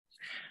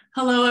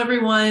Hello,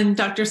 everyone.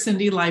 Dr.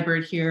 Cindy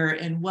Liebert here,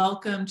 and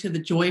welcome to the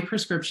Joy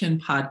Prescription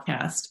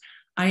podcast.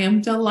 I am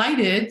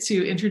delighted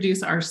to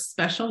introduce our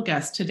special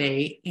guest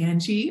today,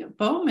 Angie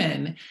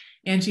Baughman.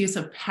 Angie is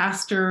a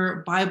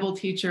pastor, Bible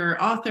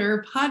teacher,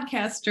 author,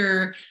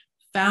 podcaster,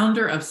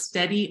 founder of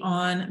Steady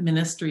On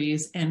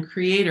Ministries, and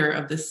creator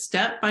of the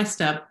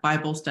step-by-step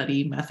Bible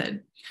study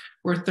method.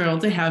 We're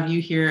thrilled to have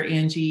you here,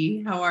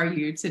 Angie. How are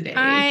you today?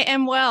 I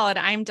am well, and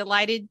I'm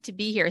delighted to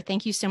be here.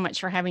 Thank you so much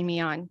for having me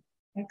on.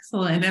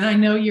 Excellent. And I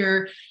know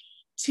you're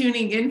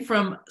tuning in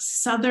from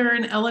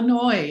Southern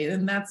Illinois,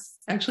 and that's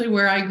actually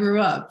where I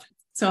grew up.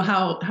 So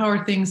how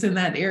are things in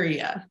that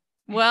area?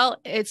 Well,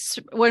 it's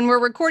when we're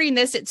recording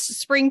this, it's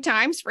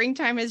springtime.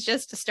 Springtime has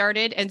just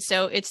started. And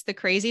so it's the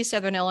crazy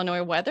Southern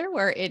Illinois weather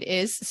where it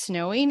is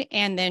snowing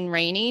and then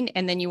raining,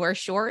 and then you wear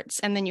shorts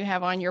and then you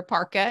have on your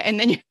parka and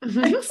then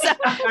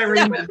I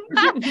remember.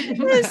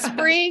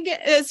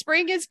 the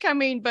spring is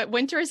coming, but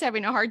winter is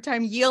having a hard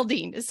time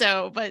yielding.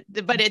 So, but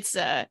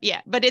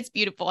it's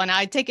beautiful. And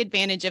I take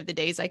advantage of the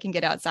days I can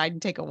get outside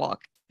and take a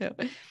walk. So.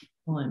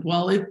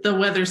 Well, the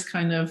weather's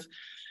kind of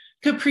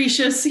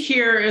capricious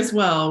here as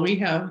well. We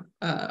have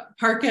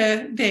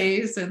parka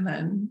days and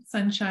then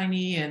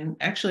sunshiny, and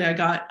actually I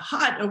got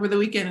hot over the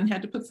weekend and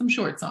had to put some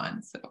shorts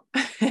on.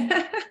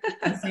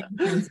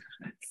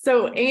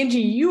 So Angie,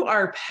 you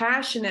are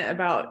passionate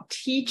about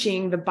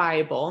teaching the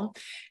Bible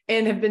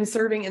and have been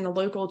serving in the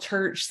local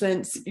church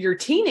since your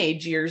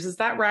teenage years. Is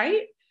that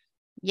right?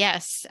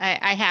 Yes,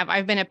 I have.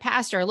 I've been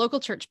a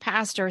local church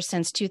pastor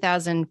since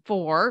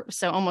 2004,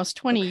 so almost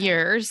 20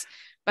 years.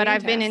 But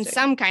Fantastic. I've been in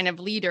some kind of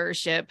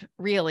leadership,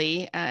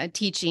 really,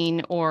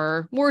 teaching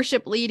or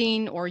worship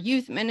leading or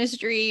youth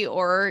ministry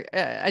or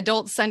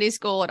adult Sunday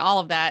school and all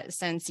of that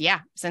since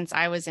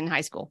I was in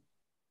high school.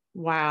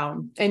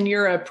 Wow. And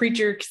you're a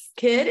preacher's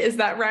kid, is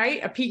that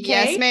right? A PK?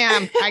 Yes,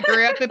 ma'am. I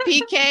grew up a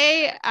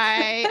PK.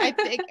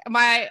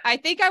 I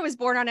think I was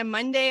born on a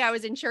Monday. I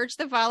was in church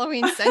the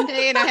following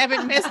Sunday, and I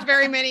haven't missed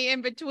very many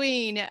in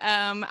between.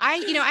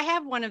 I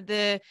have one of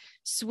the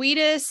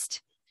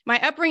sweetest. My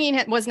upbringing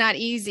was not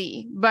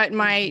easy, but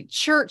my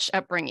church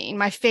upbringing,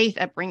 my faith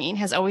upbringing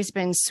has always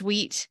been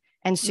sweet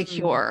and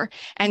secure.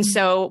 And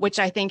so, which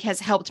I think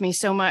has helped me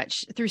so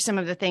much through some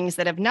of the things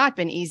that have not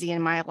been easy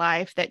in my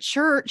life, that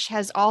church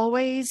has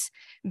always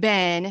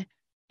been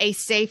a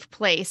safe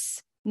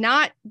place.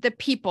 Not the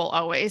people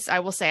always. I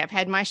will say I've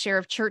had my share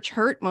of church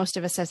hurt. Most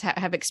of us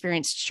have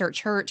experienced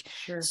church hurt.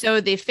 Sure.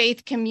 So the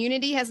faith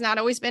community has not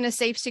always been a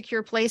safe,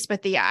 secure place,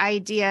 but the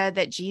idea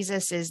that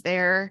Jesus is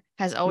there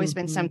has always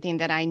been something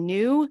that I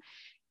knew,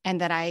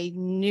 and that I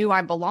knew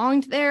I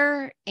belonged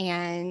there.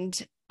 And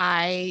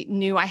I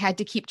knew I had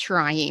to keep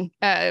trying,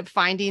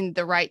 finding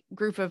the right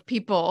group of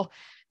people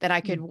that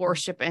I could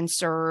worship and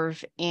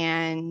serve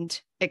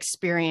and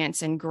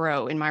experience and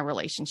grow in my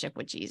relationship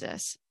with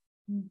Jesus.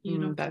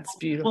 That's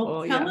beautiful.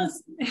 Well,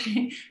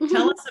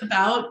 tell us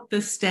about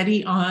the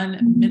Steady On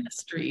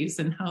Ministries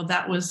and how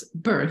that was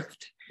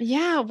birthed.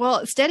 Yeah,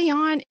 well, Steady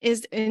On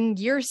is in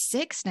year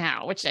 6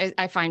 now, which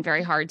I find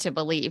very hard to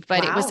believe,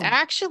 but It was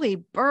actually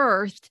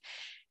birthed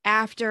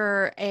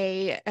after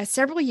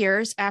several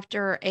years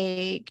after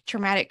a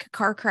traumatic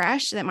car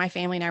crash that my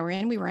family and I were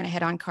in. We were in a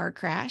head-on car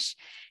crash.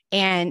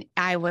 And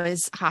I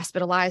was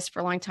hospitalized for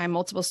a long time,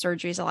 multiple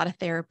surgeries, a lot of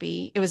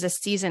therapy. It was a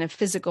season of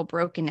physical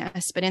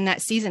brokenness. But in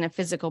that season of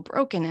physical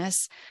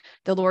brokenness,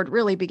 the Lord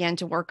really began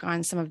to work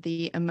on some of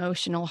the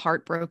emotional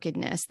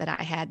heartbrokenness that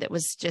I had that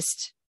was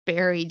just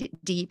buried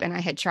deep, and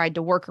I had tried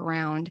to work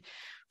around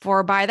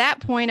for, by that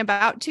point,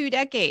 about 2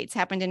 decades.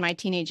 Happened in my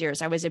teenage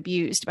years. I was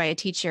abused by a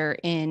teacher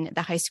in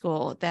the high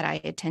school that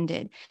I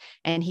attended.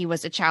 And he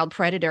was a child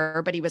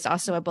predator, but he was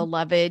also a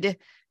beloved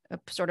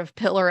sort of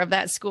pillar of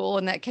that school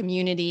and that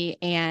community.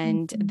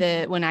 And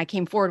when I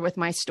came forward with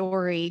my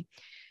story,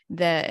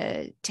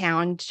 the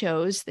town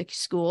chose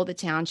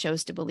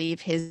to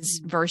believe his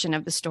version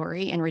of the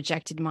story and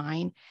rejected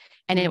mine.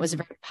 And it was a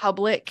very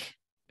public,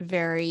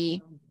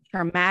 very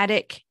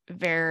traumatic,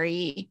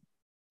 very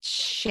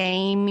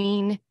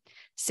shaming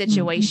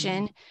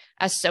situation,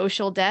 a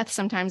social death,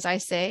 sometimes I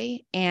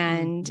say.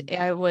 And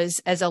I was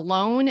as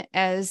alone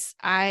as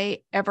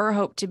I ever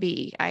hoped to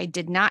be. I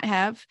did not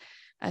have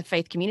a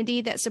faith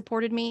community that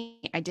supported me.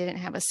 I didn't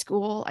have a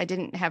school. I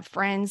didn't have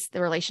friends.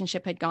 The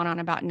relationship had gone on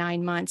about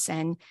 9 months,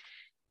 and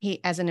he,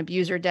 as an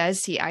abuser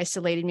does, he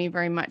isolated me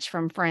very much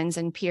from friends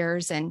and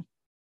peers. And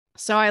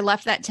so I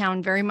left that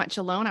town very much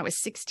alone. I was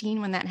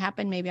 16 when that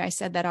happened. Maybe I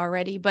said that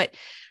already, but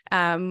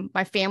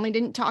my family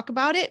didn't talk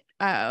about it.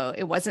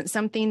 It wasn't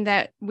something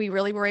that we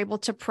really were able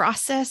to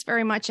process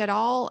very much at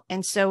all.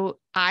 And so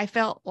I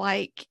felt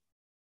like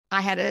I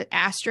had an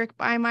asterisk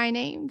by my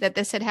name, that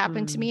this had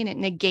happened to me, and it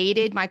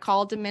negated my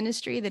call to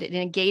ministry, that it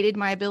negated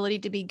my ability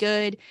to be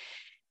good.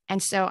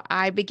 And so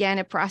I began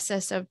a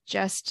process of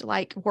just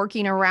like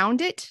working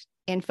around it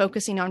and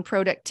focusing on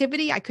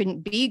productivity. I couldn't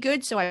be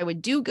good, so I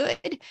would do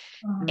good.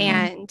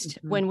 And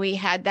when we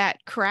had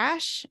that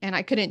crash and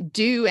I couldn't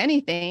do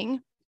anything,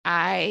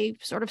 I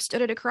sort of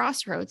stood at a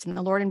crossroads, and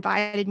the Lord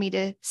invited me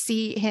to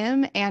see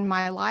him and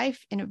my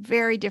life in a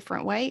very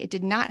different way. It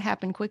did not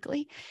happen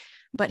quickly,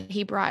 but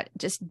he brought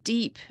just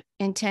deep,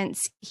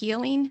 intense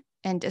healing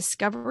and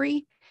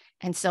discovery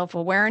and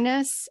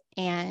self-awareness.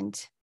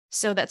 And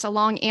so that's a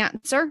long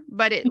answer,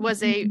 but it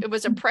was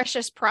a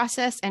precious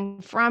process.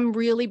 And from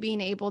really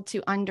being able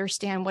to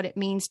understand what it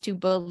means to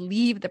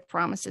believe the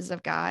promises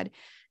of God,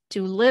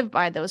 to live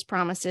by those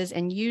promises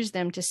and use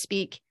them to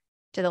speak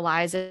to the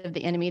lies of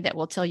the enemy that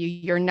will tell you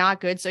you're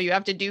not good, so you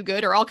have to do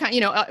good, or all kind,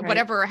 Right.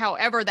 whatever,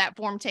 however that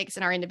form takes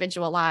in our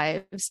individual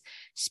lives.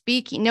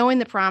 Speaking, knowing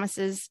the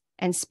promises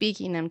and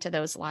speaking them to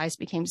those lies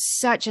became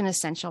such an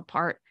essential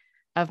part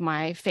of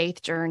my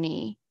faith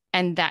journey.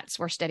 And that's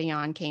where Steady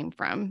On came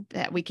from,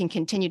 that we can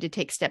continue to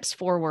take steps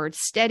forward,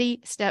 steady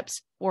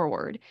steps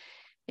forward.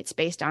 It's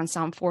based on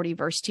Psalm 40,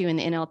 verse 2 in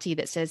the NLT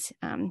that says,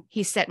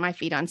 he set my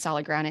feet on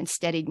solid ground and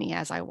steadied me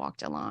as I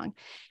walked along.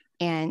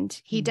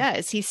 And he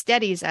does. He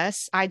steadies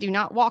us. I do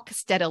not walk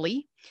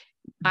steadily.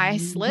 I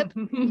slip,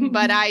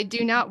 but I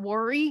do not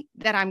worry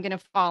that I'm going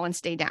to fall and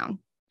stay down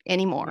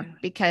anymore,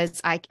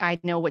 because I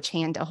know which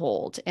hand to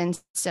hold. And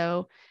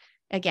so,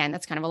 again,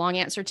 that's kind of a long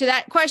answer to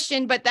that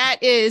question, but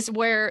that is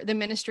where the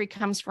ministry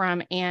comes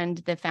from and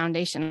the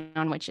foundation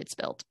on which it's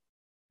built.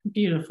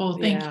 Beautiful.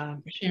 Thank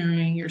you for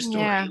sharing your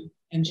story,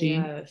 Angie.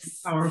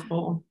 Yes.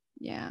 Powerful.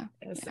 Yes.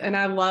 And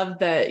I love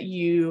that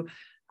you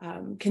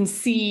can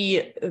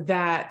see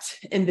that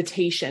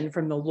invitation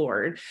from the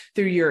Lord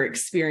through your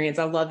experience.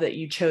 I love that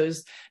you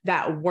chose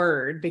that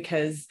word,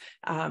 because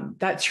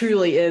that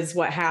truly is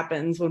what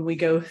happens when we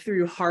go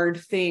through hard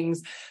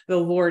things. The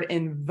Lord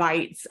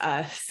invites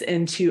us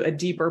into a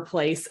deeper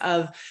place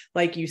of,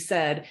 like you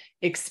said,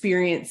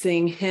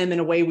 experiencing him in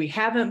a way we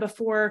haven't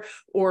before,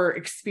 or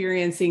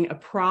experiencing a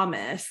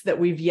promise that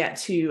we've yet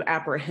to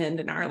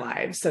apprehend in our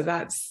lives. So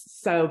that's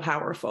so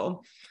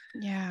powerful.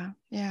 Yeah.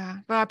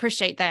 Well, I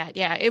appreciate that.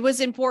 Yeah. It was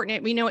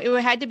important.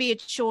 It had to be a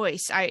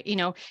choice.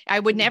 I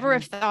would never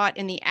have thought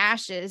in the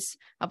ashes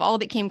of all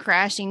that came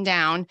crashing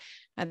down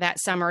that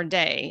summer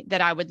day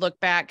that I would look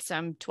back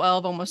some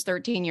 12, almost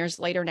 13 years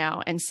later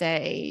now and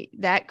say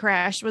that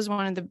crash was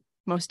one of the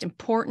most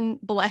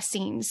important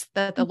blessings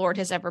that the Lord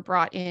has ever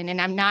brought in.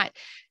 And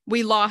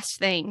we lost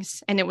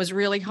things and it was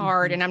really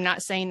hard. And I'm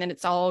not saying that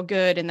it's all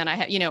good. And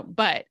then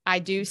but I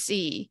do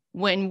see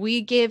when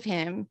we give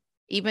him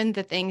even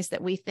the things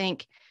that we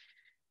think,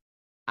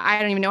 I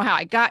don't even know how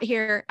I got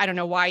here. I don't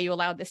know why you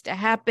allowed this to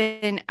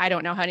happen. I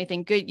don't know how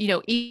anything good,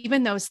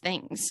 even those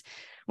things,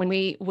 when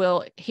we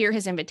will hear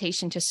his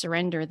invitation to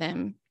surrender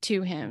them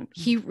to him,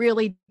 he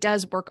really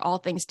does work all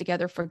things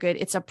together for good.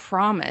 It's a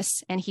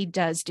promise and he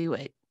does do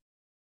it.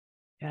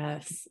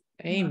 Yes.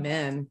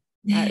 Amen.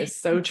 That is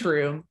so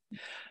true.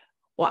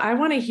 Well, I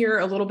want to hear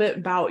a little bit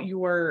about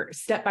your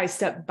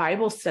step-by-step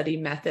Bible study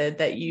method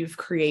that you've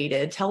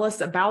created. Tell us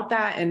about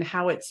that and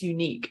how it's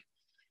unique.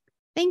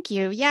 Thank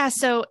you. Yeah.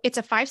 So it's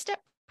a 5-step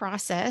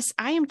process.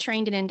 I am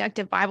trained in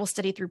inductive Bible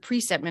study through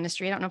Precept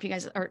ministry. I don't know if you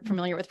guys are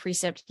familiar with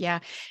Precept. Yeah.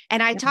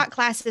 And I taught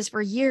classes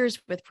for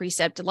years with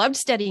Precept, loved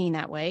studying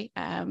that way.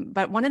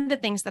 But one of the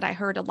things that I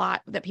heard a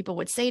lot that people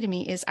would say to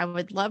me is, I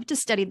would love to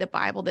study the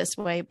Bible this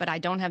way, but I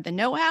don't have the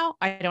know-how,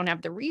 I don't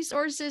have the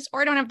resources,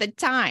 or I don't have the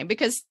time,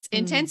 because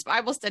intense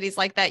Bible studies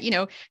like that,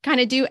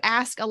 kind of do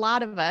ask a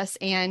lot of us.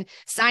 And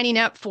signing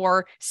up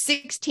for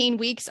 16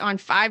 weeks on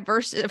 5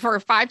 verses for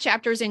 5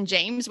 chapters in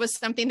James was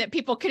something that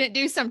people couldn't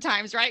do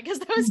sometimes, right? Because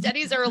those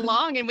studies are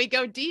long and we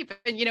go deep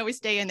and, we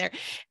stay in there.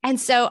 And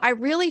so I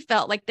really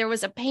felt like there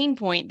was a pain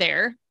point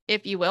there,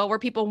 if you will, where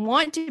people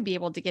want to be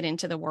able to get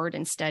into the word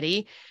and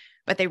study,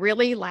 but they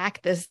really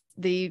lack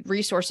the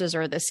resources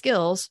or the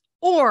skills.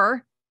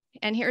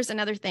 And here's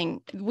another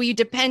thing, we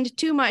depend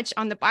too much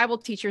on the Bible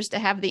teachers to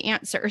have the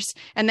answers.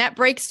 And that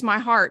breaks my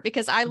heart,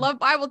 because I love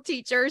Bible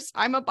teachers.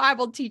 I'm a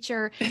Bible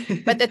teacher.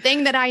 But the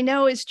thing that I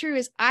know is true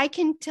is I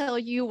can tell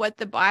you what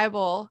the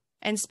Bible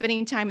and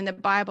spending time in the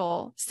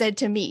Bible said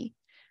to me,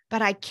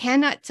 but I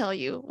cannot tell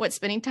you what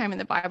spending time in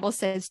the Bible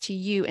says to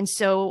you. And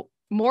so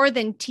more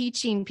than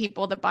teaching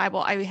people the Bible,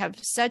 I have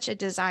such a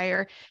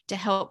desire to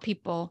help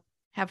people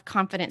have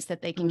confidence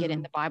that they can get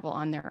in the Bible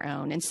on their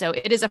own. And so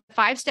it is a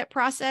 5-step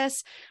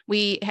process.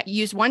 We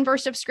use one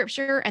verse of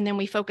scripture, and then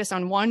we focus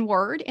on one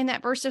word in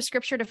that verse of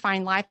scripture to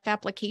find life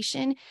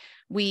application.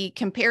 We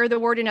compare the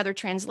word in other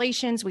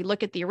translations. We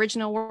look at the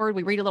original word.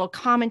 We read a little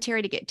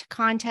commentary to get to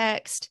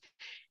context.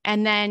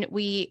 And then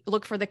we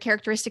look for the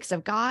characteristics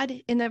of God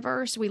in the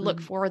verse. We look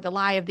for the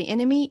lie of the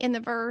enemy in the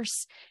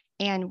verse,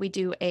 and we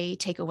do a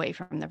takeaway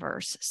from the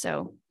verse.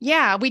 So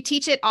yeah, we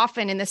teach it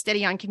often in the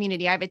Steady On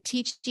community. I have a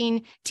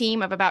teaching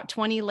team of about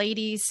 20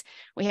 ladies.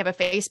 We have a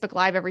Facebook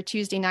Live every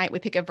Tuesday night. We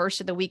pick a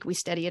verse of the week. We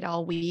study it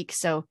all week.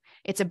 So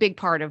it's a big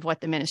part of what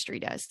the ministry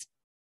does.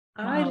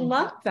 I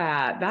love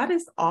that. That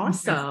is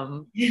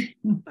awesome.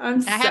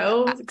 I'm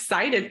so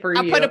excited for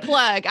you. I'll put a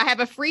plug. I have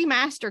a free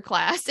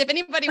masterclass. If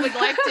anybody would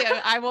like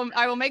to, I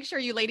will make sure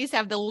you ladies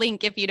have the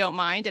link if you don't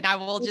mind. And I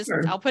will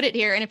I'll put it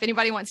here. And if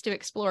anybody wants to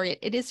explore it,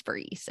 it is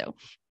free. So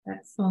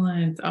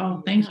Excellent.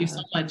 Oh, thank you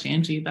so much,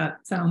 Angie.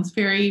 That sounds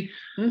very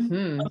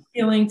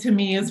appealing to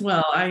me as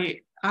well.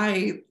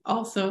 I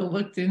also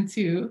looked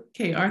into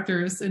Kay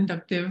Arthur's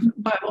inductive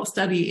Bible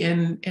study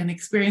and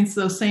experienced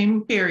those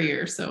same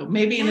barriers. So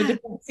maybe in a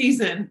different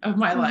season of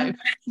my life.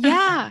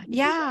 Yeah.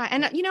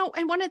 And,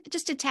 and wanted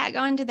just to tag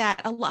on to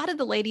that, a lot of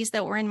the ladies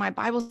that were in my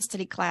Bible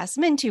study class,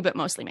 men too, but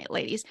mostly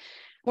ladies,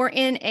 were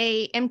in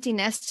a empty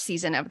nest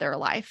season of their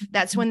life.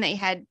 That's when they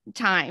had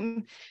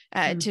time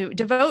to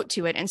devote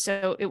to it. And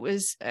so it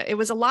was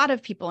a lot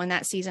of people in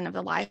that season of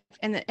the life.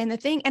 And the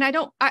thing, and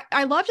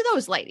I loved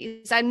those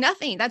ladies.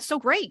 That's so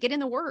great. Get in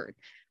the word.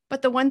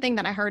 But the one thing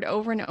that I heard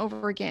over and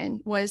over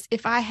again was,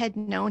 if I had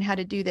known how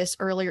to do this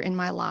earlier in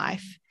my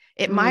life,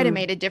 it might have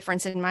made a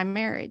difference in my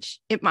marriage.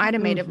 It might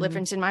have made a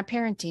difference in my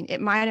parenting.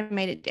 It might have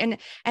made it.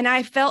 And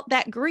I felt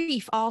that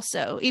grief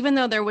also, even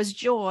though there was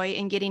joy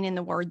in getting in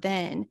the word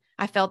then,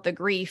 I felt the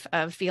grief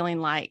of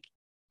feeling like,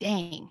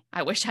 dang,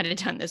 I wish I'd have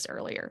done this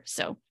earlier.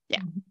 So,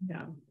 yeah.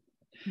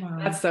 Wow.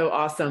 That's so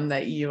awesome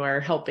that you are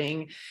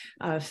helping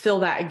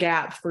fill that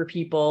gap for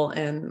people.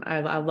 And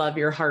I love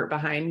your heart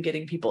behind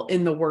getting people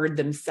in the word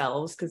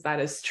themselves, because that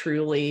is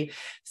truly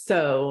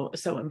so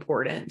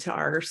important to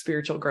our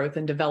spiritual growth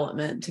and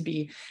development, to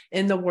be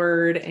in the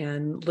word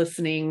and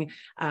listening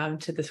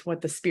to this,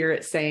 what the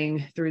Spirit's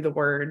saying through the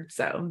word.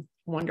 So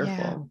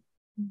wonderful.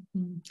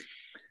 Yeah.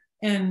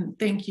 And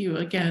thank you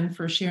again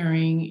for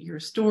sharing your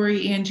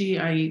story, Angie.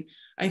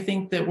 I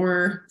think that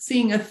we're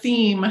seeing a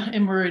theme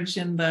emerge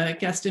in the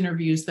guest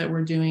interviews that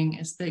we're doing,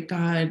 is that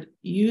God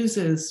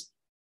uses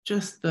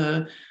just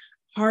the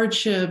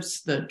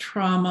hardships, the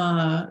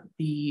trauma,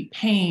 the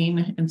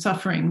pain and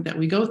suffering that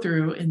we go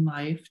through in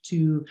life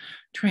to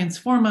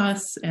transform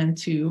us and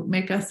to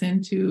make us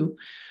into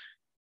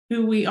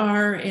who we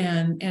are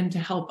and to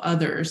help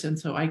others. And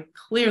so I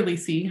clearly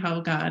see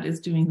how God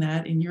is doing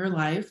that in your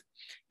life.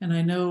 And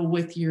I know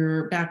with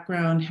your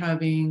background,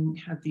 having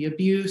had the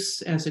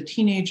abuse as a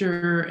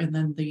teenager and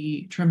then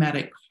the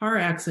traumatic car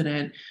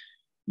accident,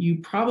 you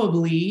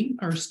probably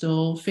are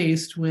still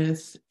faced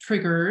with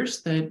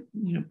triggers that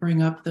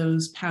bring up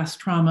those past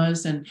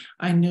traumas. And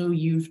I know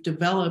you've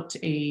developed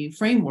a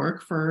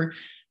framework for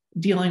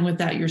dealing with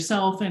that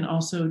yourself and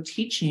also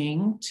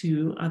teaching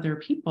to other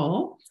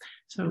people.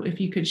 So if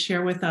you could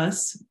share with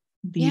us.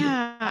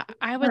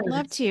 I would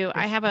love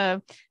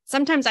to.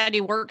 Sometimes I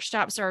do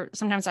workshops, or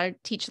sometimes I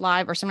teach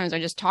live, or sometimes I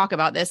just talk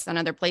about this in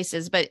other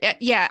places. But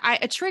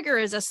a trigger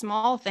is a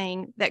small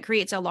thing that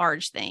creates a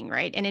large thing,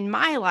 right? And in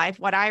my life,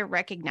 what I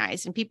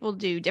recognize, and people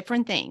do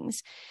different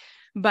things,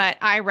 but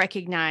I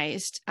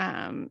recognized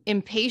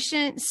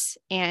impatience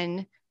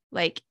and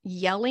like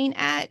yelling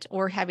at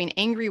or having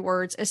angry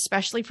words,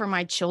 especially for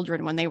my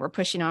children when they were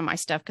pushing on my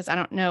stuff. Because I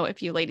don't know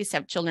if you ladies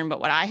have children,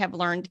 but what I have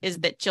learned is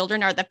that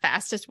children are the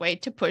fastest way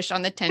to push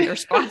on the tender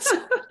spots.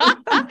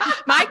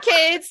 My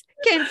kids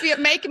can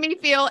make me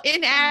feel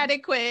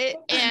inadequate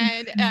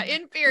and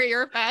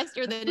inferior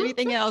faster than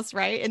anything else,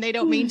 right? And they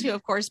don't mean to,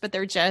 of course, but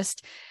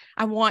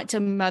I want to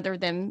mother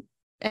them.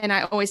 And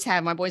I always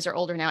have. My boys are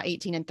older now,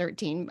 18 and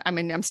 13. I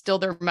mean, I'm still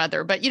their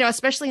mother, but,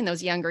 especially in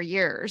those younger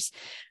years,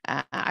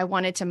 I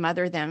wanted to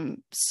mother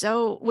them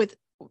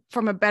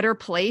from a better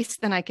place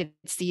than I could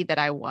see that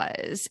I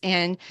was.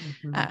 And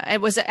it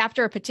was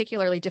after a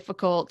particularly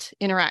difficult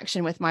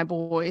interaction with my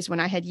boys when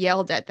I had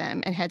yelled at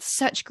them and had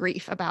such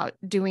grief about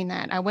doing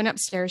that. I went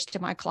upstairs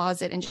to my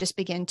closet and just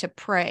began to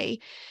pray.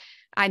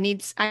 I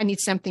need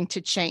something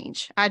to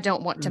change. I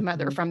don't want to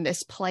mother from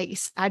this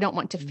place. I don't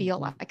want to feel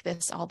like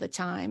this all the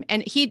time.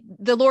 And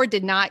the Lord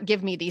did not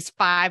give me these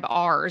 5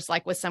 R's,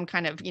 like with some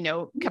kind of,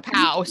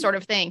 kapow sort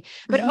of thing.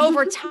 But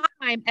over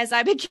time, as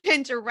I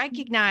began to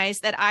recognize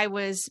that I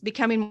was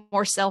becoming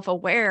more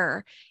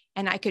self-aware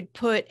and I could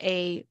put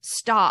a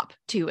stop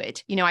to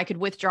it, I could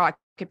withdraw, I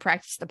could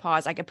practice the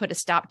pause, I could put a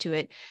stop to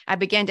it. I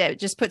began to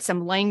just put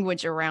some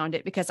language around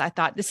it because I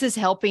thought this is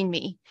helping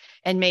me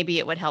and maybe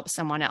it would help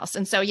someone else.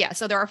 And so,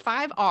 so there are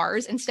 5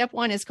 R's, and step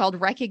 1 is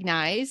called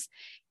recognize.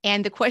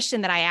 And the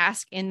question that I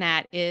ask in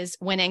that is,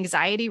 when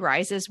anxiety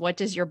rises, what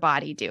does your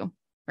body do?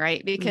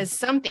 Right? Because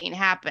something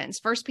happens.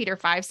 1 Peter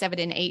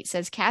 5:7-8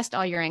 says, cast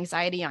all your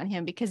anxiety on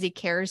him because he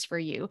cares for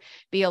you.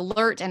 Be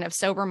alert and of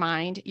sober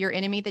mind. Your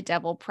enemy, the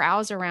devil,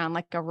 prowls around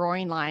like a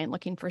roaring lion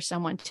looking for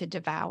someone to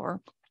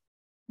devour.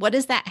 What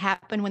does that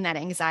happen when that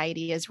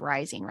anxiety is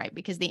rising, right?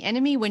 Because the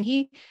enemy, when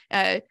he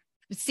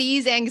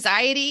sees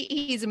anxiety,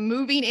 he's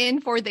moving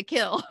in for the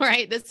kill,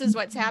 right? This is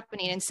what's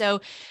happening. And so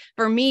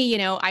for me,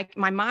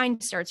 my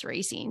mind starts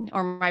racing,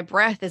 or my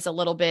breath is a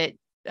little bit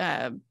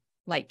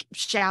like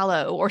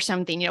shallow or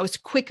something, it's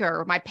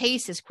quicker. My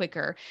pace is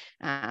quicker.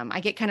 I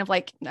get kind of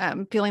like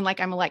feeling like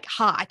I'm like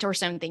hot or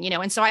something,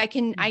 and so I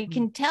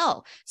can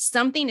tell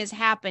something is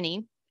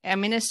happening.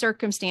 I'm in a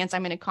circumstance,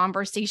 I'm in a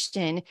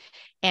conversation,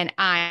 and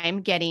I'm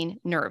getting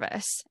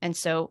nervous. And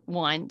so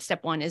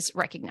step 1 is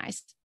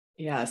recognize.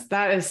 Yes,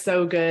 that is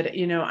so good.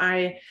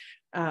 I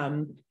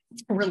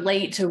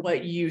relate to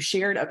what you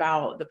shared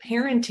about the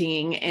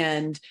parenting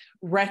and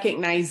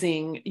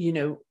recognizing,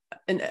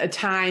 a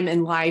time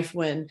in life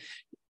when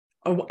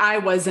I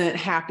wasn't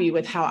happy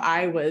with how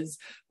I was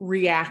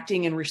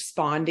reacting and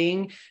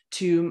responding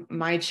to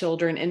my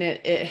children. And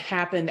it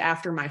happened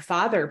after my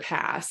father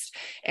passed.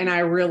 And I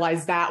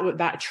realized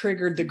that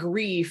triggered the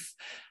grief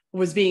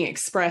was being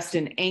expressed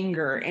in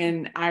anger.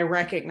 And I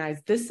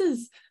recognized this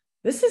is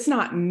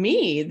not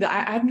me.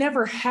 I've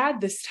never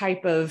had this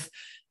type of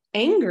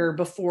anger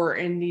before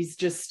in these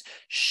just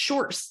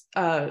short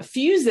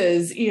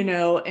fuses,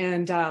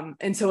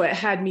 and so it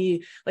had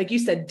me, like you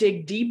said,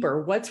 dig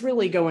deeper. What's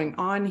really going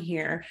on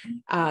here?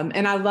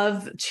 And I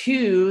love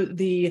too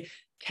the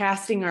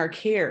casting our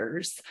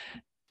cares.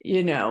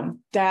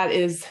 That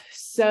is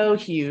so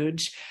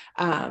huge,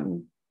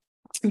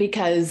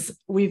 because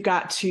we've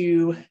got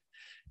to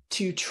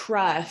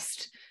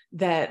trust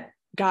that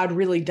God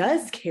really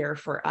does care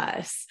for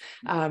us.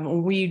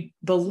 When we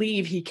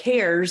believe He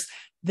cares,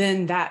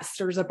 then that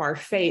stirs up our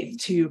faith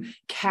to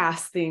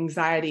cast the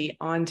anxiety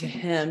onto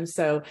Him.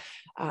 So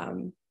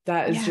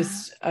that is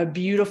just a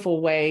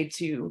beautiful way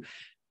to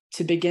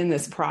begin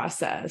this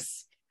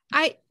process.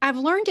 I've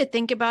learned to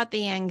think about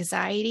the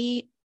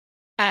anxiety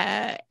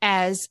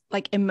as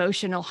like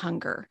emotional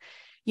hunger.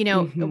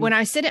 When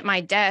I sit at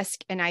my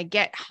desk and I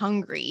get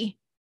hungry,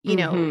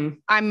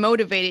 I'm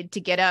motivated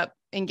to get up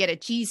and get a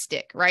cheese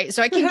stick, right?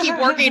 So I can keep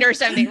working or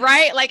something,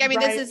 right? Like, I mean,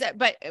 right.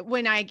 But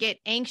when I get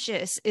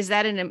anxious,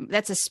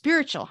 that's a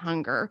spiritual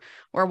hunger,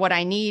 or what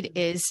I need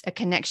is a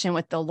connection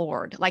with the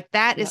Lord. Like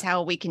that is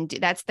how we can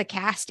that's the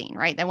casting,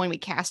 right? That when we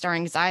cast our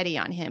anxiety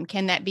on Him,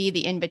 can that be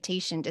the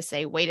invitation to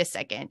say, wait a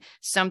second,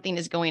 something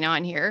is going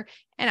on here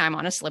and I'm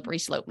on a slippery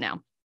slope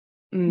now.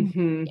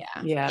 Mm-hmm.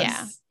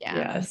 Yes.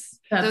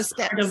 That's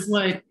part of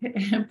what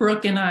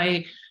Brooke and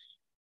I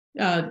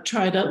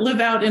try to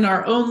live out in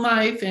our own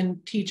life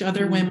and teach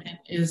other women,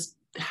 is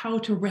how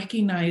to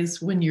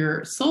recognize when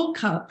your soul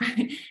cup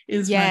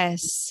is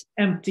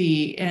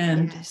empty.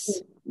 And,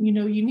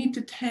 you need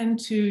to tend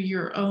to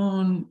your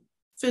own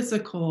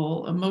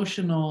physical,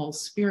 emotional,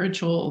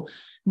 spiritual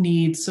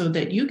needs so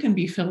that you can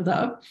be filled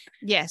up.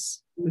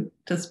 Yes.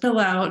 To spill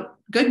out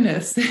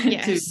goodness to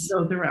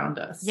those around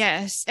us.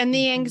 Yes. And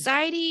the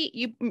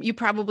anxiety, you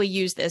probably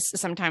use this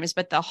sometimes,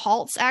 but the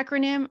HALTS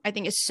acronym, I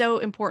think, is so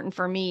important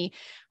for me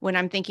when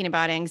I'm thinking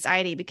about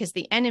anxiety, because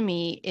the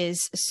enemy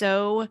is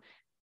so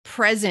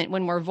present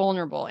when we're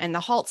vulnerable. And the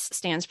HALTS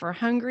stands for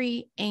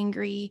hungry,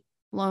 angry,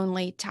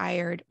 lonely,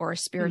 tired, or a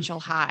spiritual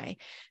high.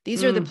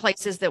 These are the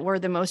places that we're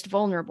the most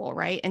vulnerable,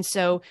 right? And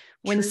so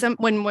I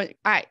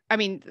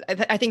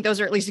think those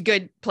are at least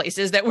good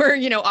places that we're,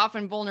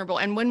 often vulnerable.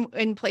 And when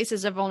in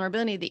places of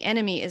vulnerability, the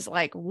enemy is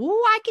like, "Woo,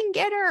 I can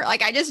get her."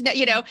 Like, I just,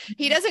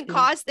 he doesn't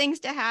cause things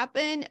to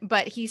happen,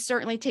 but he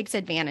certainly takes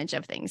advantage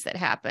of things that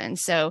happen.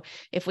 So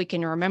if we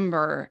can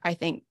remember, I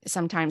think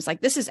sometimes,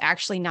 like, this is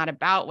actually not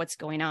about what's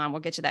going on.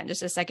 We'll get to that in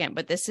just a second,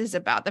 but this is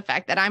about the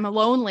fact that I'm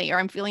lonely, or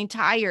I'm feeling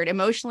tired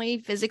emotionally,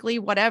 physically,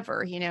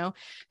 whatever,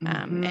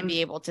 and be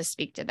able to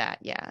speak to that.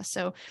 Yeah.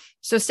 So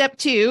step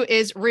 2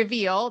 is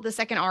reveal. The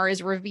second R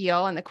is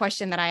reveal. And the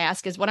question that I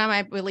ask is, what am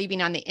I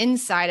believing on the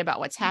inside about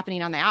what's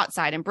happening on the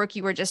outside? And Brooke,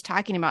 you were just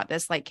talking about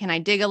this, like, can I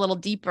dig a little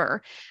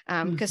deeper?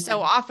 Because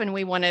so often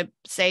we want to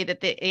say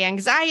that the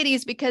anxiety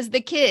is because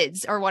the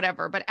kids or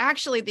whatever, but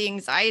actually the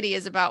anxiety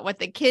is about what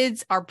the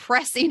kids are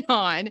pressing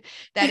on,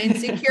 that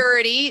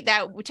insecurity,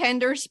 that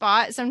tender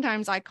spot,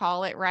 sometimes I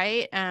call it,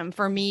 right?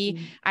 For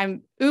me,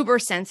 I'm uber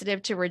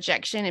sensitive to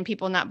rejection and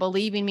people not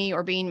believing me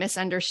or being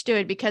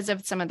misunderstood because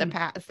of some of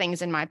the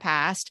things in my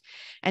past.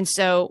 And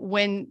so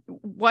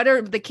what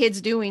are the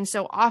kids doing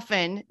so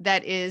often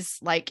that is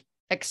like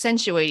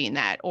accentuating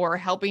that, or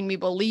helping me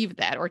believe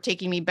that, or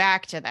taking me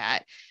back to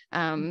that?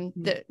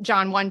 The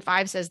John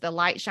 1:5 says the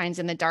light shines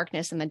in the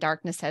darkness and the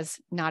darkness has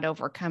not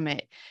overcome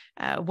it.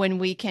 When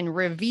we can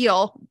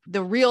reveal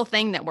the real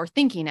thing that we're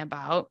thinking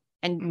about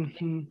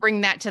and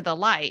bring that to the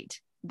light,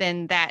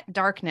 then that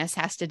darkness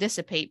has to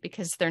dissipate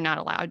because they're not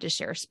allowed to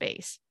share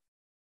space.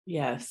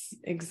 Yes,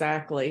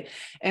 exactly.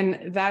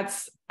 And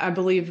that's, I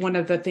believe, one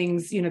of the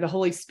things, the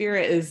Holy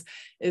Spirit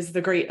is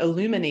the great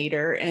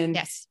illuminator, and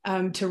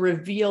to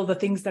reveal the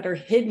things that are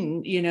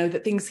hidden,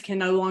 that things can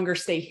no longer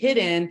stay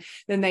hidden,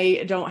 then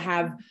they don't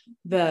have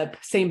the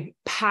same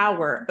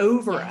power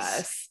over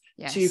us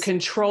to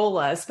control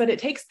us. But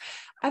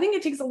I think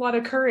it takes a lot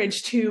of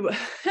courage to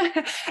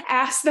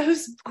ask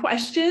those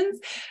questions,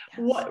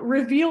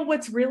 reveal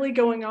what's really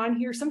going on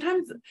here.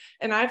 Sometimes,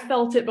 and I've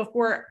felt it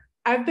before,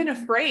 I've been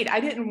afraid. I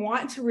didn't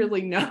want to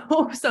really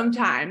know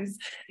sometimes,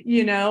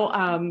 I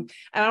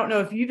don't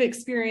know if you've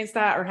experienced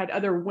that or had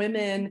other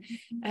women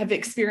have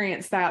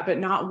experienced that, but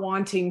not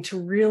wanting to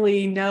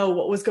really know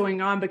what was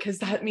going on, because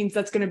that means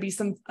that's going to be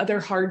some other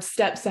hard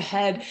steps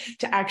ahead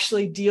to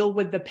actually deal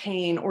with the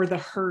pain or the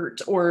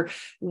hurt or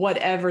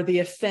whatever, the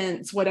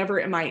offense, whatever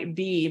it might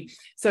be.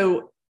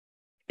 So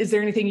is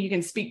there anything you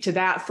can speak to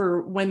that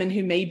for women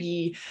who may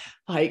be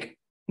like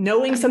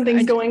knowing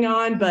something's going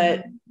on,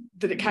 but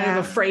kind of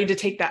afraid to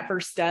take that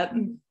first step?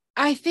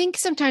 I think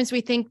sometimes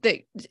we think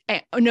that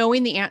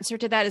knowing the answer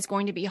to that is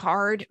going to be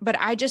hard, but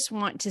I just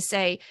want to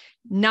say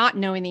not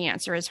knowing the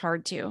answer is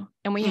hard too.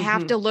 And we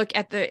have to look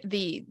at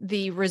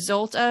the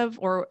result of,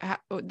 or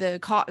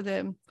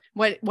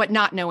what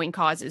not knowing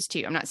causes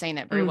too. I'm not saying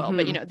that very well,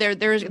 but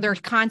there's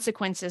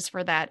consequences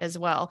for that as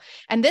well.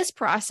 And this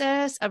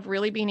process of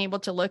really being able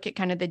to look at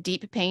kind of the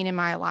deep pain in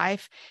my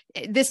life,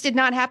 this did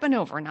not happen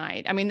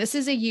overnight. I mean, this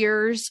is a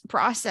year's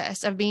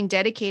process of being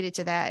dedicated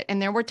to that.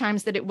 And there were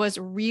times that it was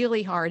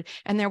really hard.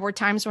 And there were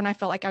times when I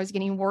felt like I was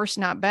getting worse,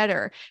 not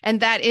better. And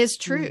that is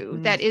true.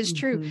 That is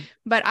true.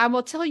 But I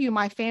will tell you,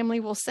 my family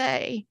will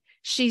say,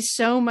 she's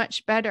so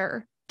much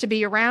better to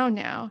be around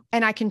now.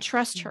 And I can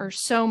trust her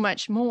so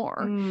much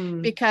more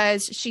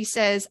because she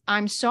says,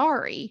 I'm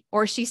sorry.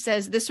 Or she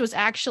says, this was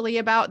actually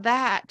about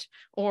that.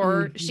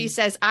 Or she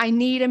says, I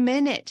need a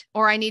minute,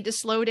 or I need to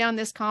slow down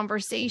this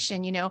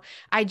conversation.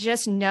 I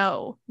just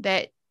know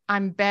that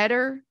I'm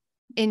better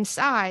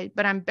inside,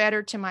 but I'm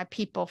better to my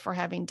people for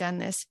having done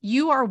this.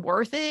 You are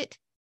worth it,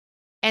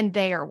 and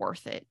they are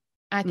worth it.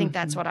 I think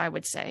that's what I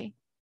would say.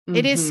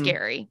 It is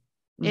scary.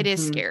 It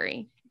is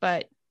scary,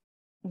 but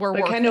we're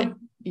worth it.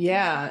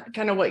 Yeah.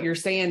 Kind of what you're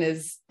saying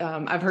is,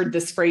 I've heard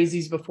this phrase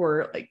used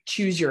before, like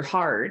choose your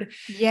hard.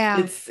 Yeah.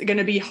 It's going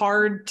to be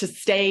hard to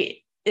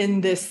stay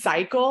in this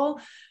cycle,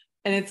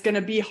 and it's going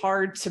to be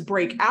hard to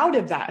break out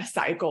of that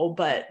cycle,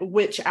 but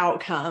which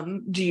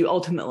outcome do you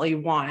ultimately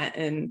want?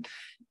 And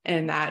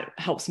that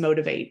helps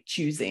motivate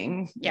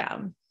choosing.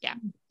 Yeah.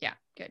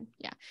 Good.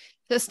 Yeah.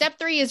 So step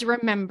 3 is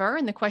remember.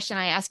 And the question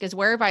I ask is,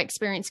 where have I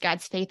experienced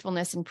God's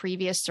faithfulness in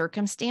previous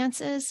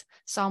circumstances?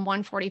 Psalm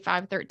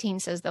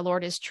 145:13 says, the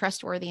Lord is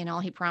trustworthy in all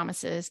he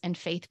promises and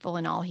faithful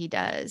in all he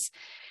does.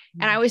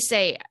 And I always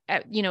say,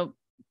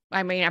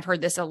 I've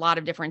heard this a lot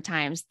of different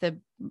times.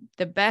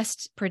 The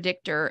best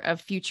predictor of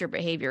future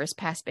behavior is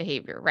past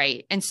behavior,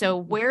 right? And so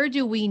where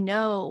do we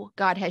know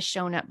God has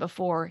shown up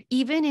before,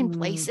 even in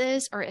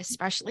places, or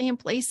especially in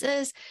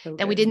places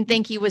that we didn't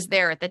think he was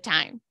there at the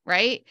time,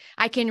 right?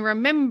 I can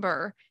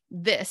remember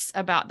this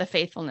about the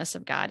faithfulness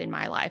of God in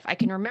my life. I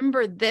can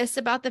remember this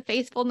about the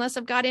faithfulness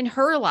of God in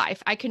her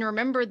life. I can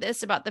remember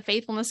this about the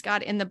faithfulness of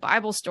God in the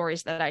Bible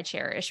stories that I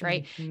cherish,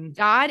 right?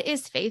 God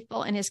is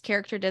faithful, and his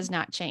character does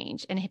not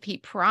change. And if he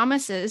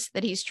promises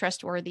that he's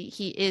trustworthy,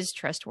 he is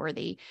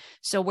trustworthy.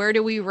 So where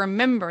do we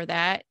remember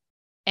that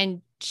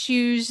and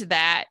choose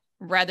that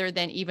rather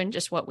than even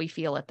just what we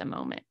feel at the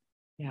moment?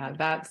 Yeah,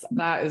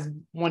 that is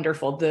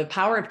wonderful. The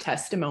power of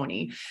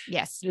testimony.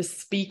 Yes.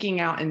 Just speaking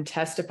out and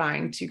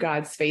testifying to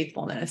God's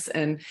faithfulness.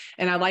 And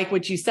I like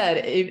what you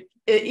said.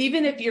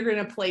 Even if you're in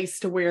a place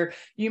to where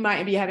you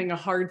might be having a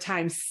hard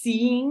time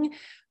seeing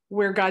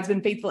where God's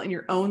been faithful in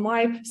your own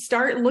life,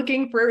 start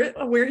looking for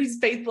where he's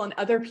faithful in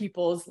other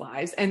people's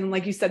lives. And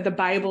like you said, the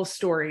Bible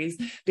stories,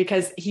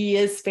 because he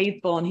is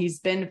faithful and he's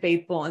been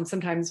faithful. And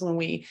sometimes when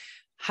we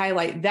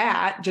highlight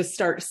that, just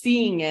start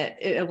seeing it,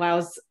 it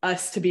allows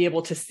us to be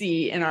able to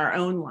see in our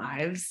own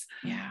lives.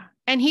 Yeah.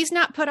 And he's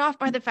not put off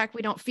by the fact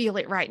we don't feel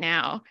it right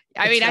now.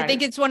 I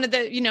think it's one of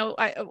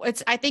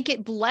the, I think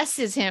it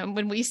blesses him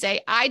when we say,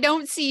 I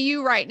don't see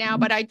you right now,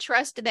 but I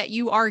trust that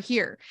you are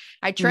here.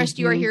 I trust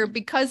you are here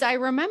because I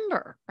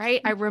remember, right?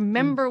 I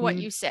remember what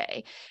you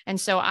say. And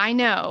so I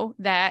know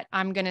that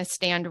I'm going to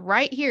stand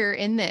right here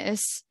in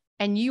this,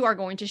 and you are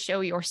going to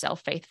show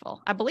yourself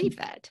faithful. I believe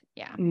that.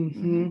 Yeah.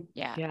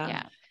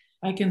 Yeah.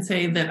 I can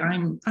say that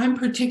I'm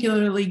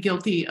particularly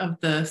guilty of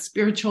the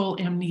spiritual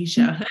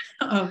amnesia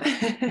of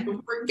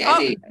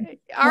forgetting.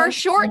 Our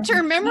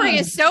short-term memory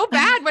is so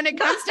bad when it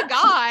comes to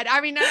God. I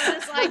mean, I'm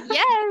just like,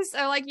 yes,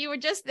 like you were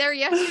just there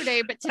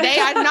yesterday, but today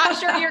I'm not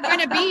sure you're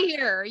going to be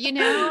here,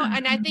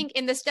 And I think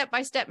in the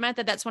step-by-step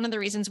method, that's one of the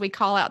reasons we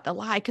call out the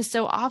lie, because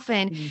so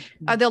often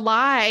the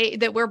lie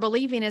that we're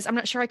believing is, I'm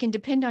not sure I can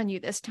depend on you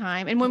this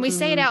time. And when we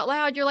say it out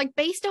loud, you're like,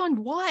 based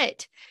on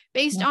what?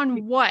 Based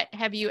on what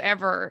have you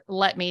ever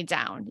let me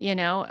down,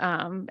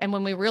 And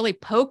when we really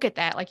poke at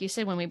that, like you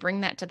said, when we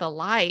bring that to the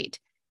light,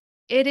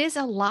 it is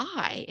a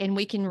lie, and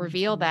we can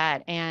reveal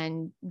that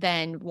and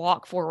then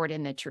walk forward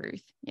in the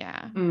truth.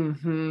 Yeah.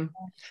 And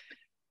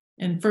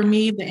for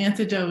me, the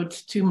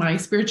antidote to my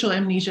spiritual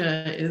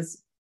amnesia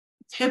is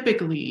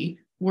typically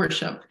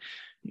worship.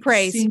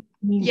 Praise.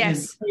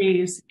 Yes. And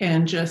praise,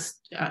 and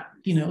just,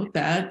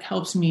 that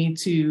helps me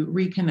to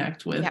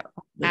reconnect with. Yep.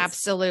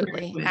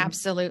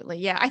 Absolutely.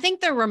 Yeah. I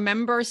think the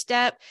remember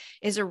step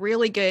is a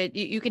really good,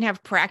 you can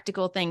have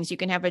practical things. You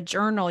can have a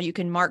journal. You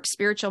can mark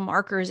spiritual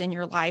markers in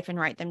your life and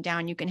write them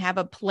down. You can have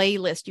a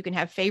playlist. You can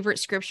have favorite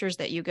scriptures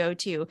that you go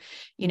to.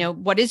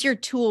 What is your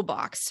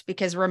toolbox?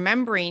 Because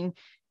remembering,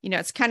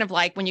 it's kind of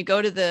like when you go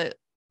to the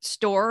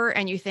store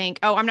and you think,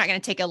 oh, I'm not going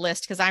to take a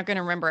list because I'm going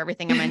to remember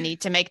everything I'm going to need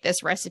to make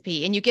this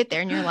recipe. And you get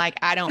there and you're like,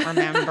 I don't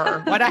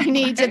remember what I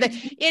need to,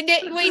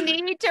 we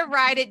need to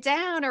write it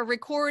down or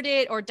record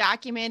it or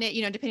document it,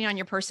 depending on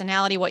your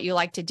personality, what you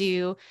like to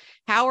do.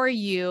 How are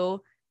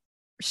you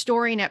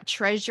storing up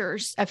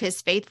treasures of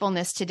his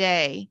faithfulness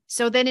today?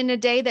 So then in a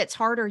day that's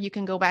harder, you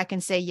can go back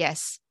and say,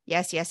 yes,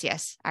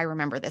 I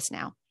remember this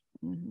now.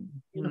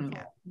 Mm-hmm.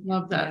 Yeah.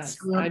 Love that. Yes,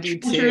 so I do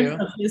too.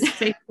 Of his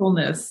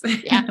faithfulness.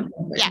 Yeah.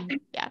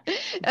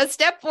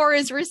 Step 4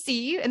 is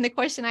receive. And the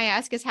question I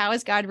ask is, how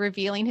is God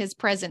revealing his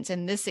presence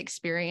in this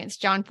experience?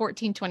 John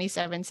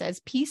 14:27 says,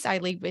 peace I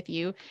leave with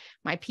you.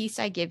 My peace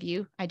I give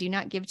you. I do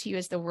not give to you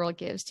as the world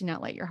gives. Do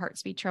not let your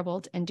hearts be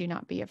troubled and do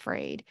not be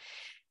afraid.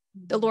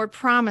 The Lord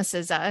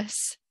promises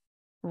us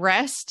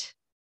rest,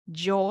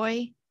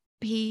 joy,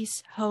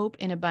 peace, hope,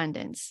 and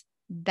abundance.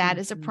 That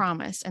is a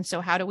promise. And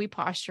so how do we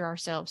posture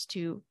ourselves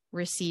to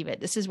receive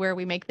it? This is where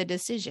we make the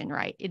decision,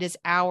 right? It is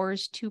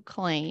ours to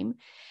claim.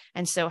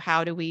 And so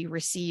how do we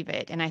receive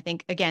it? And I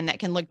think, again, that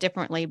can look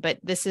differently, but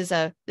this is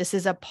a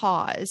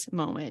pause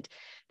moment.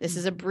 This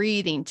is a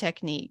breathing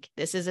technique.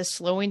 This is a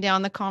slowing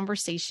down the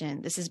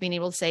conversation. This is being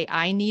able to say,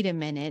 I need a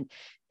minute.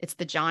 It's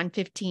the John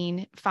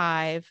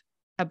 15:5.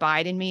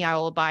 Abide in me, I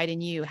will abide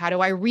in you. How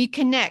do I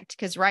reconnect?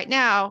 Because right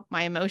now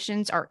my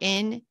emotions are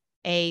in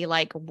a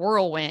like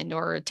whirlwind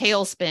or a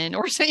tailspin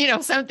or,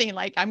 something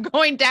like I'm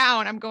going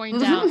down.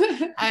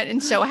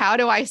 And so how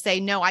do I say,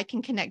 no, I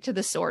can connect to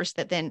the source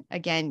that then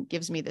again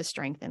gives me the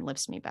strength and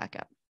lifts me back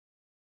up?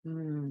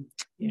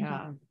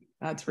 Yeah,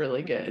 that's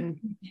really good.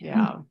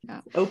 Yeah.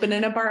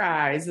 Opening up our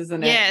eyes,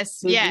 isn't it?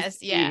 Yes.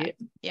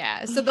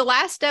 Yeah. So the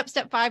last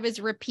step 5 is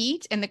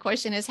repeat. And the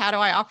question is, how do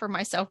I offer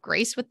myself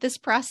grace with this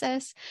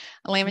process?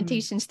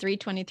 Lamentations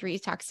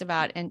 3:23 talks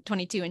about, and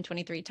 22 and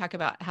 23 talk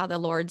about how the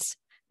Lord's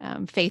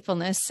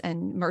faithfulness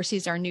and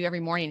mercies are new every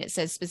morning. It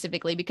says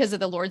specifically, because of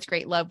the Lord's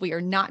great love, we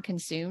are not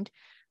consumed,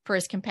 for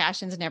his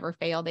compassions never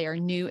fail. They are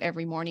new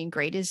every morning.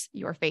 Great is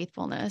your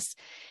faithfulness.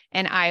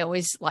 And I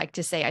always like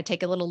to say, I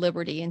take a little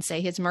liberty and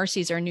say his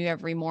mercies are new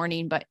every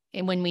morning, but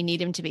when we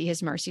need him to be,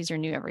 his mercies are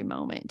new every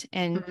moment.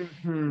 And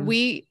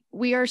we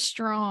are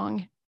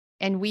strong,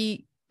 and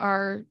we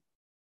are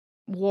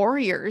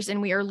warriors,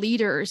 and we are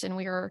leaders, and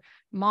we are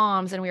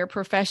moms, and we are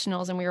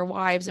professionals, and we are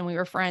wives, and we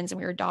are friends, and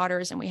we are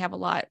daughters, and we have a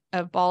lot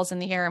of balls in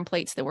the air and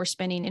plates that we're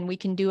spinning, and we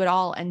can do it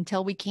all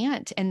until we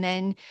can't. And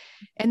then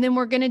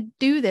we're going to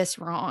do this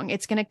wrong.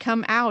 It's going to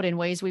come out in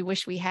ways we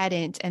wish we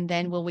hadn't. And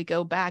then will we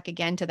go back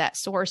again to that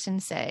source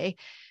and say,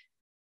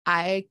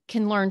 I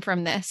can learn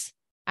from this.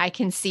 I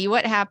can see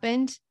what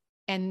happened,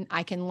 and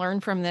I can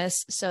learn from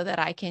this so that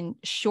I can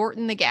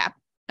shorten the gap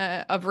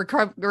of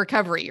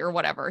recovery or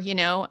whatever,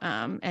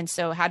 and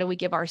so how do we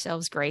give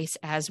ourselves grace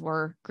as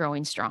we're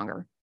growing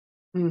stronger?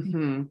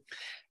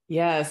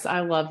 Yes,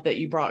 I love that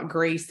you brought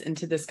grace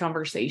into this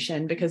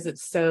conversation, because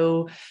it's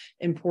so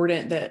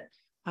important that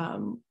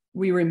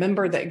we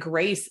remember that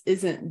grace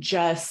isn't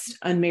just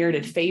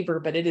unmerited favor,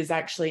 but it is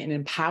actually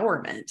an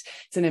empowerment.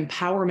 It's an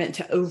empowerment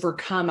to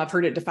overcome. I've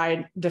heard it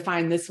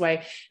defined this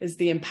way, is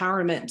the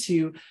empowerment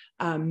to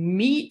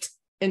meet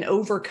and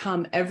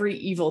overcome every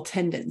evil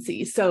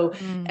tendency. So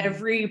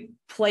every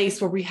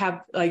place where we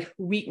have like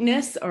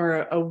weakness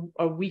or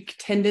a weak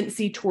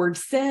tendency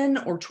towards sin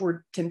or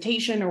toward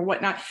temptation or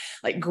whatnot,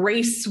 like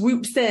grace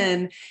swoops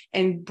in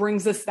and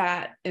brings us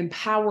that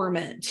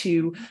empowerment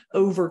to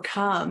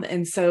overcome.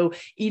 And so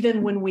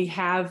even when we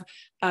have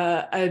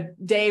a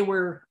day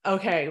where,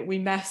 okay, we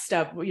messed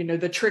up,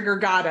 the trigger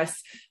got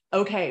us,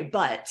 okay,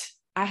 but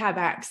I have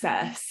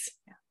access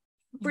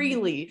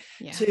freely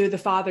to the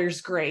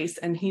Father's grace,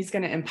 and he's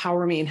going to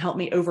empower me and help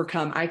me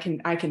overcome. I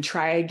can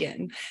try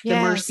again. The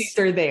mercies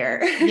are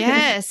there.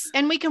 Yes.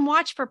 And we can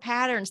watch for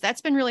patterns.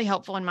 That's been really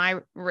helpful in my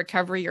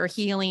recovery or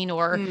healing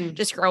or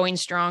just growing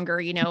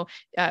stronger.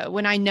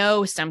 When I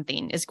know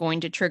something is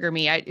going to trigger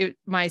me,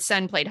 my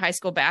son played high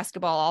school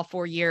basketball all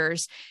 4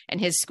 years,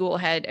 and his school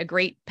had a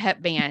great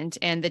pep band,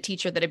 and the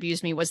teacher that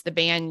abused me was the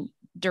band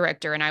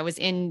director, and I was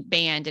in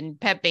band and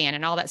pep band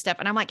and all that stuff.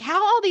 And I'm like, how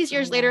all these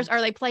years later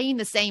are they playing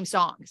the same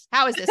songs?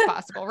 How is this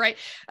possible? Right.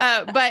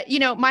 But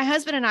my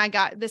husband and I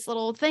got this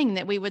little thing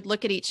that we would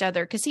look at each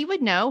other, because he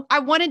would know. I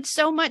wanted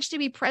so much to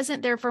be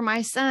present there for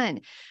my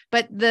son,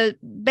 but the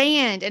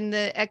band and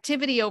the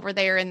activity over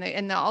there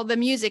and all the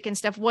music and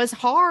stuff was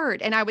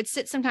hard. And I would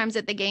sit sometimes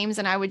at the games,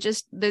 and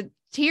the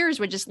tears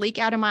would just leak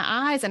out of my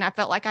eyes, and I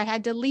felt like I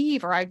had to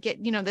leave, or I'd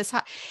get, this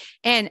hot.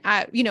 And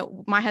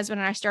my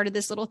husband and I started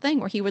this little thing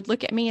where he would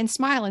look at me and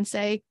smile and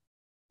say,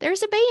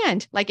 there's a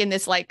band, like in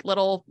this like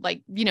little,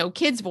 like,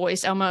 kid's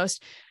voice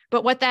almost.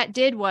 But what that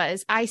did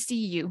was, I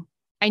see you.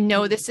 I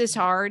know this is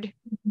hard.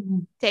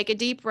 Take a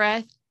deep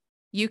breath.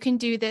 You can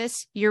do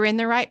this. You're in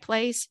the right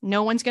place.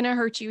 No one's going to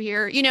hurt you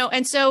here,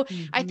 And so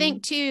I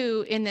think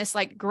too, in this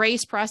like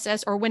grace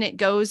process, or when it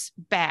goes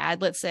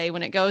bad, let's say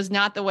when it goes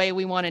not the way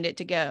we wanted it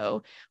to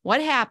go, what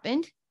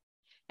happened?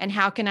 And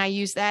how can I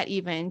use that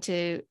even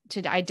to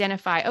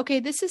identify,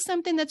 okay, this is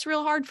something that's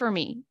real hard for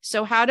me.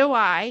 So how do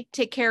I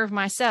take care of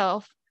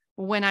myself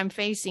when I'm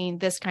facing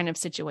this kind of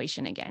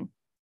situation again?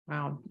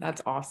 Wow,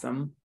 that's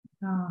awesome.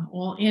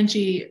 Well,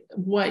 Angie,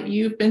 what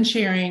you've been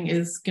sharing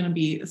is going to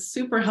be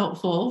super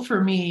helpful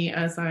for me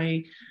as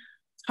I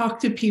talk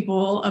to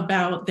people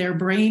about their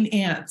brain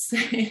ants.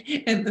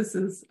 And this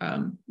is,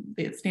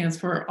 it stands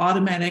for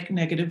automatic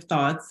negative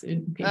thoughts,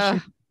 in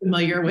case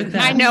familiar with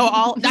that. I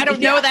don't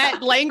know that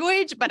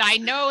language, but I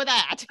know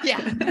that. Yeah.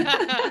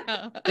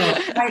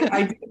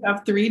 I do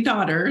have 3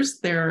 daughters.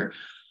 They're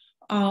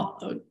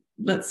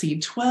let's see,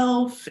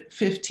 12,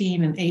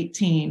 15, and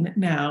 18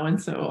 now.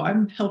 And so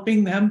I'm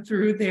helping them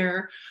through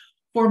their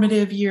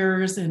formative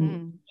years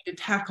and to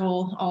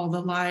tackle all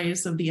the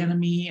lies of the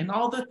enemy and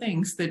all the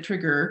things that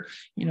trigger,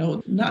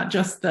 not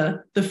just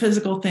the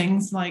physical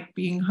things like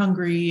being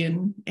hungry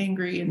and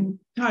angry and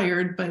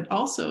tired, but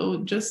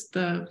also just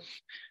the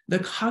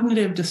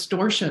cognitive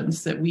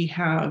distortions that we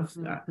have,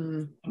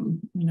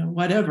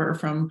 whatever,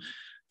 from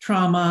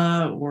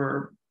trauma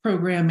or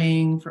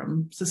programming,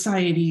 from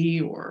society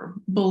or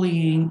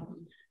bullying,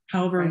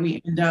 however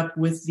we end up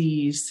with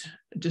these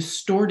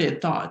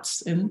distorted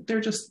thoughts, and they're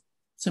just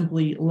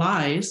simply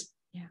lies.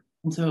 Yeah.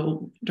 And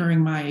so during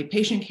my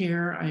patient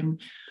care, I'm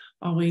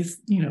always,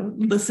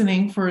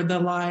 listening for the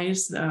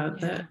lies,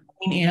 the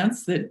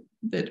ants that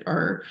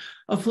are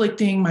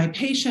afflicting my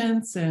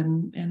patients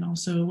and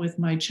also with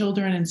my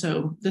children. And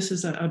so this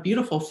is a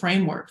beautiful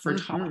framework for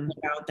talking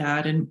about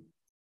that. And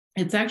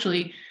it's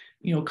actually,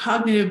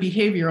 cognitive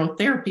behavioral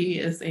therapy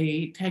is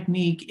a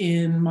technique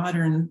in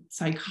modern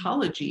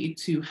psychology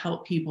to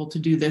help people to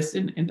do this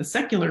in a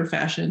secular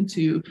fashion,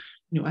 to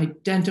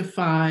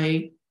identify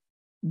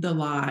the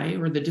lie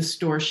or the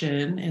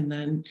distortion and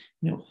then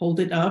hold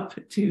it up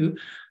to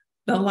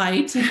the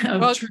light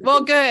of truth.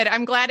 Well, good.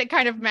 I'm glad it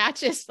kind of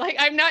matches. Like,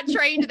 I'm not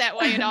trained that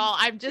way at all.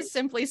 I'm just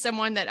simply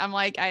someone that I'm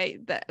like,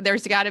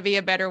 there's got to be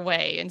a better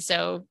way. And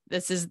so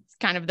this is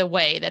kind of the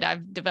way that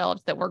I've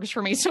developed that works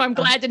for me. So I'm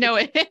glad to know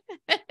it.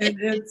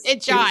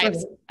 It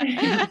jives.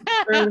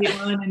 Early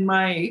on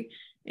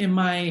in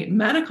my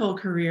medical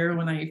career,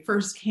 when I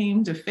first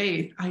came to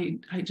faith, I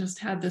just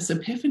had this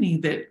epiphany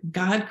that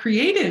God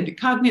created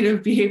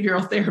cognitive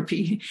behavioral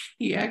therapy.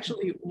 He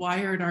actually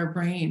wired our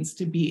brains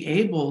to be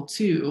able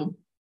to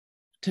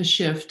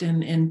shift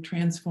and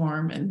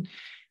transform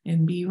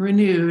and be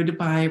renewed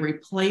by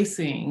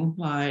replacing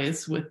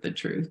lies with the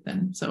truth.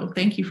 And so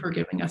thank you for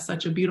giving us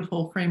such a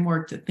beautiful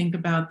framework to think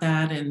about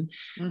that and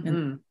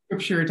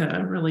scripture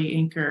to really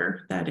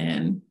anchor that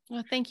in.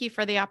 Well, thank you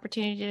for the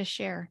opportunity to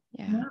share.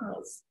 Yeah. No,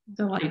 it's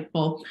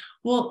delightful.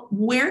 Well,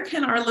 where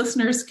can our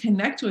listeners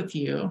connect with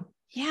you?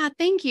 Yeah,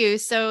 thank you.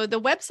 So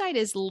the website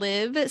is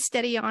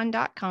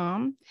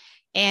livesteadyon.com.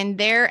 And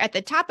there at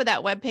the top of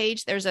that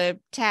webpage, there's a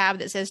tab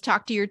that says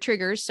talk to your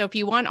triggers. So if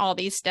you want all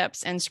these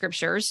steps and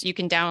scriptures, you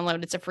can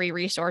download. It's a free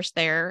resource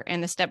there.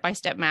 And the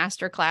step-by-step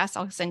masterclass,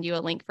 I'll send you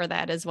a link for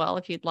that as well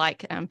if you'd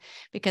like,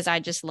 because I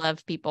just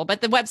love people.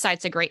 But the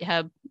website's a great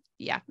hub.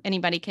 Yeah,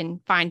 anybody can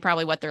find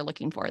probably what they're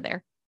looking for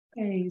there.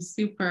 Okay,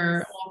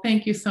 super. Well,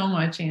 thank you so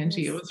much,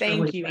 Angie. It was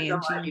Thank you,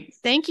 Angie.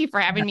 Thank you for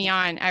having me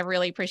on. I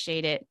really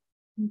appreciate it.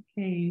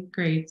 Okay,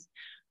 great.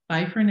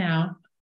 Bye for now.